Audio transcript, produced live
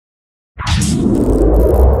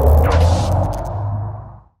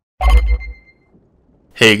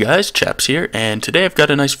Hey guys, Chaps here, and today I've got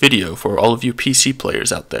a nice video for all of you PC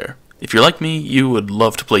players out there. If you're like me, you would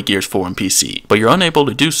love to play Gears 4 on PC, but you're unable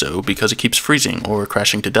to do so because it keeps freezing or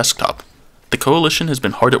crashing to desktop. The Coalition has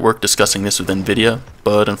been hard at work discussing this with NVIDIA,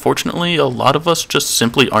 but unfortunately a lot of us just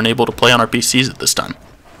simply aren't able to play on our PCs at this time.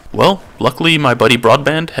 Well, luckily my buddy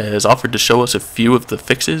Broadbanned has offered to show us a few of the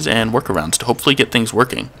fixes and workarounds to hopefully get things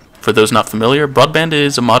working. For those not familiar, Broadbanned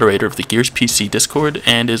is a moderator of the Gears PC Discord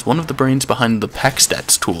and is one of the brains behind the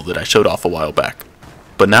PackStats tool that I showed off a while back.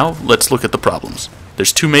 But now, let's look at the problems.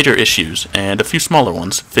 There's two major issues, and a few smaller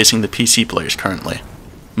ones, facing the PC players currently.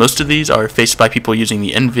 Most of these are faced by people using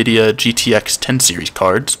the NVIDIA GTX 10 series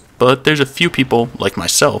cards, but there's a few people, like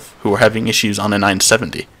myself, who are having issues on a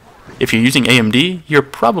 970. If you're using AMD, you're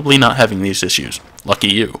probably not having these issues. Lucky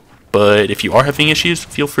you. But if you are having issues,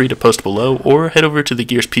 feel free to post below or head over to the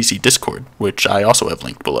Gears PC Discord, which I also have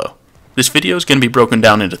linked below. This video is going to be broken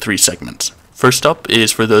down into 3 segments. First up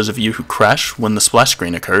is for those of you who crash when the splash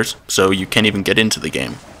screen occurs, so you can't even get into the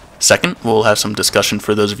game. Second, we'll have some discussion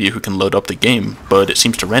for those of you who can load up the game, but it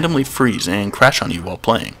seems to randomly freeze and crash on you while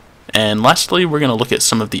playing. And lastly, we're going to look at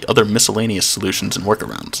some of the other miscellaneous solutions and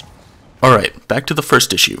workarounds. Alright, back to the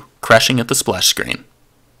first issue, crashing at the splash screen.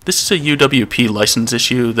 This is a UWP license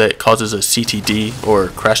issue that causes a CTD, or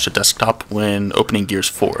crash to desktop, when opening Gears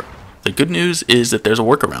 4. The good news is that there's a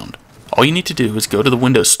workaround. All you need to do is go to the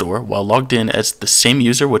Windows Store while logged in as the same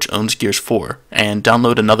user which owns Gears 4, and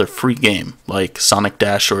download another free game, like Sonic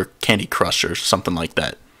Dash or Candy Crush or something like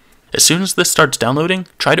that. As soon as this starts downloading,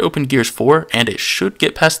 try to open Gears 4 and it should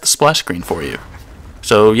get past the splash screen for you.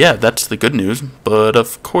 So yeah, that's the good news, but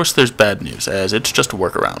of course there's bad news, as it's just a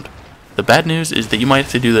workaround. The bad news is that you might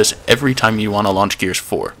have to do this every time you want to launch Gears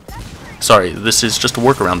 4. Sorry, this is just a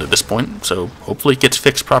workaround at this point, so hopefully it gets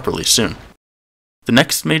fixed properly soon. The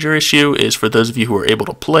next major issue is for those of you who are able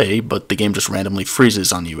to play, but the game just randomly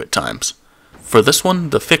freezes on you at times. For this one,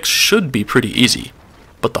 the fix should be pretty easy,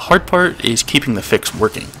 but the hard part is keeping the fix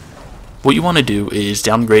working. What you want to do is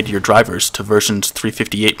downgrade your drivers to versions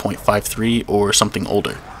 358.53 or something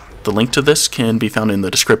older. The link to this can be found in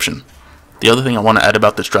the description. The other thing I want to add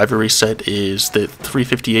about this driver reset is that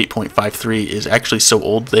 358.53 is actually so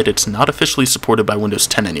old that it's not officially supported by Windows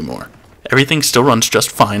 10 anymore. Everything still runs just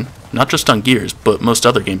fine, not just on Gears, but most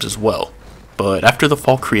other games as well. But after the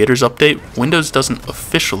Fall Creators Update, Windows doesn't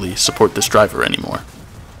officially support this driver anymore.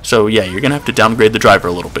 So yeah, you're going to have to downgrade the driver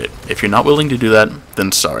a little bit. If you're not willing to do that,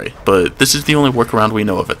 then sorry. But this is the only workaround we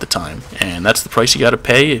know of at the time, and that's the price you got to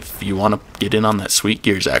pay if you want to get in on that sweet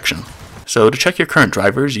Gears action. So to check your current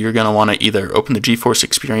drivers, you're going to want to either open the GeForce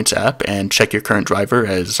Experience app and check your current driver,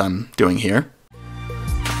 as I'm doing here.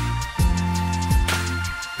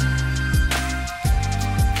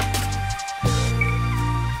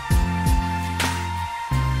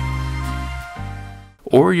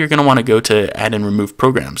 Or you're going to want to go to Add and Remove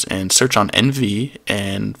Programs and search on NV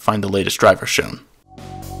and find the latest driver shown.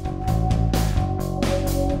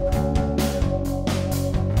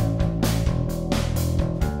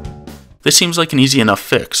 This seems like an easy enough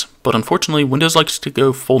fix, but unfortunately Windows likes to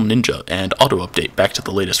go full ninja and auto-update back to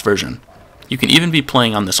the latest version. You can even be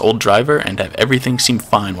playing on this old driver and have everything seem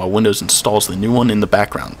fine while Windows installs the new one in the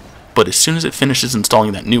background. But as soon as it finishes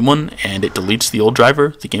installing that new one and it deletes the old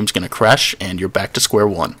driver, the game's going to crash and you're back to square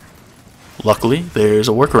one. Luckily, there's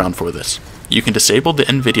a workaround for this. You can disable the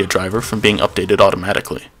NVIDIA driver from being updated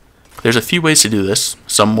automatically. There's a few ways to do this,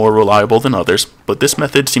 some more reliable than others, but this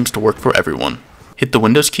method seems to work for everyone. Hit the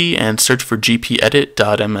Windows key and search for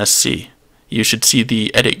gpEdit.msc. You should see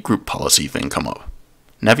the Edit Group Policy thing come up.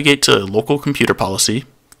 Navigate to Local Computer Policy,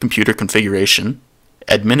 Computer Configuration,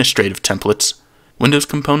 Administrative Templates, Windows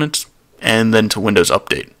Components, and then to Windows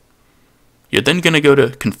Update. You're then going to go to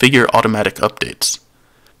Configure Automatic Updates.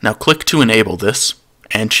 Now click to enable this,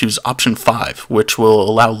 and choose Option 5, which will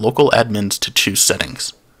allow local admins to choose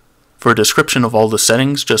settings. For a description of all the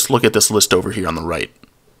settings, just look at this list over here on the right.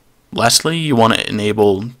 Lastly, you want to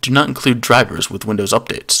enable Do Not Include Drivers with Windows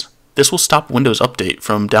Updates. This will stop Windows Update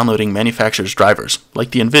from downloading manufacturer's drivers,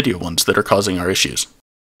 like the NVIDIA ones that are causing our issues.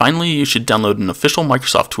 Finally, you should download an official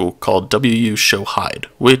Microsoft tool called WUShowHide,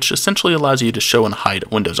 which essentially allows you to show and hide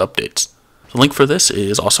Windows updates. The link for this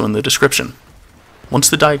is also in the description. Once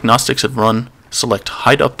the diagnostics have run, select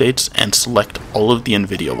Hide Updates and select all of the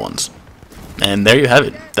NVIDIA ones. And there you have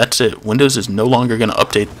it. That's it. Windows is no longer going to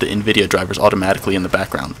update the NVIDIA drivers automatically in the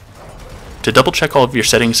background. To double check all of your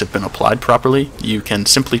settings have been applied properly, you can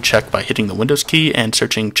simply check by hitting the Windows key and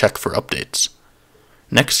searching Check for Updates.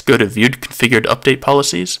 Next, go to Viewed Configured Update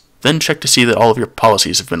Policies, then check to see that all of your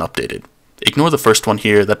policies have been updated. Ignore the first one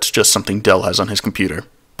here, that's just something Dell has on his computer,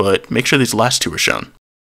 but make sure these last two are shown.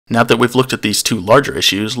 Now that we've looked at these two larger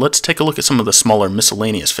issues, let's take a look at some of the smaller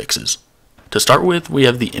miscellaneous fixes. To start with, we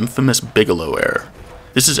have the infamous BIGELOWE error.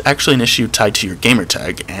 This is actually an issue tied to your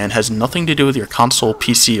gamertag and has nothing to do with your console,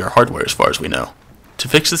 PC, or hardware as far as we know. To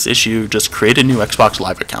fix this issue, just create a new Xbox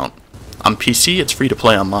Live account. On PC, it's free to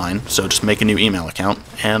play online, so just make a new email account,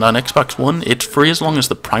 and on Xbox One, it's free as long as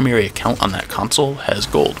the primary account on that console has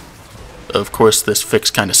gold. Of course, this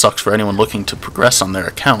fix kinda sucks for anyone looking to progress on their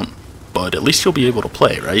account, but at least you'll be able to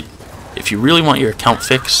play, right? If you really want your account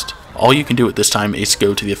fixed, all you can do at this time is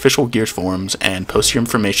go to the official Gears forums and post your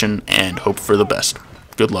information and hope for the best.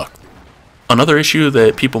 Good luck. Another issue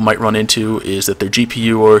that people might run into is that their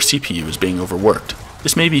GPU or CPU is being overworked.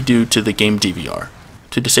 This may be due to the game DVR.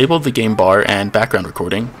 To disable the game bar and background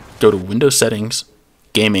recording, go to Windows Settings,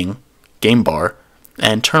 Gaming, Game Bar,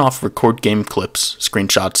 and turn off Record Game Clips,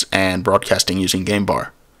 Screenshots, and Broadcasting using Game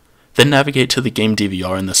Bar. Then navigate to the game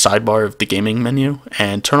DVR in the sidebar of the gaming menu,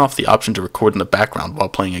 and turn off the option to record in the background while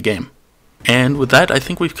playing a game. And with that, I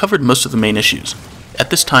think we've covered most of the main issues. At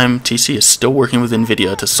this time, TC is still working with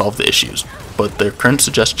NVIDIA to solve the issues, but their current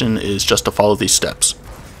suggestion is just to follow these steps.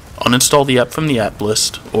 Uninstall the app from the app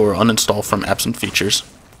list, or uninstall from Apps and Features,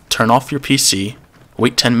 turn off your PC,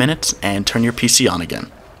 wait 10 minutes, and turn your PC on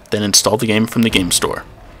again. Then install the game from the game store.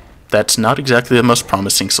 That's not exactly the most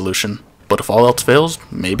promising solution, but if all else fails,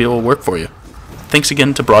 maybe it will work for you. Thanks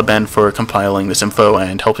again to Broadbanned for compiling this info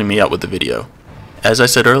and helping me out with the video. As I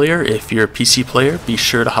said earlier, if you're a PC player, be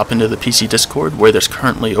sure to hop into the PC Discord where there's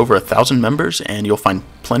currently over 1,000 members and you'll find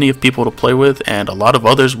plenty of people to play with and a lot of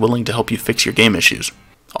others willing to help you fix your game issues.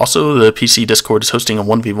 Also, the PC Discord is hosting a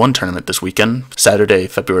 1v1 tournament this weekend, Saturday,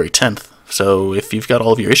 February 10th, so if you've got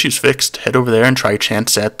all of your issues fixed, head over there and try your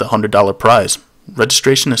chance at the $100 prize.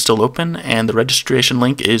 Registration is still open, and the registration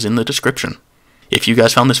link is in the description. If you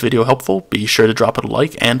guys found this video helpful, be sure to drop it a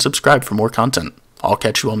like and subscribe for more content. I'll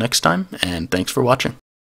catch you all next time, and thanks for watching.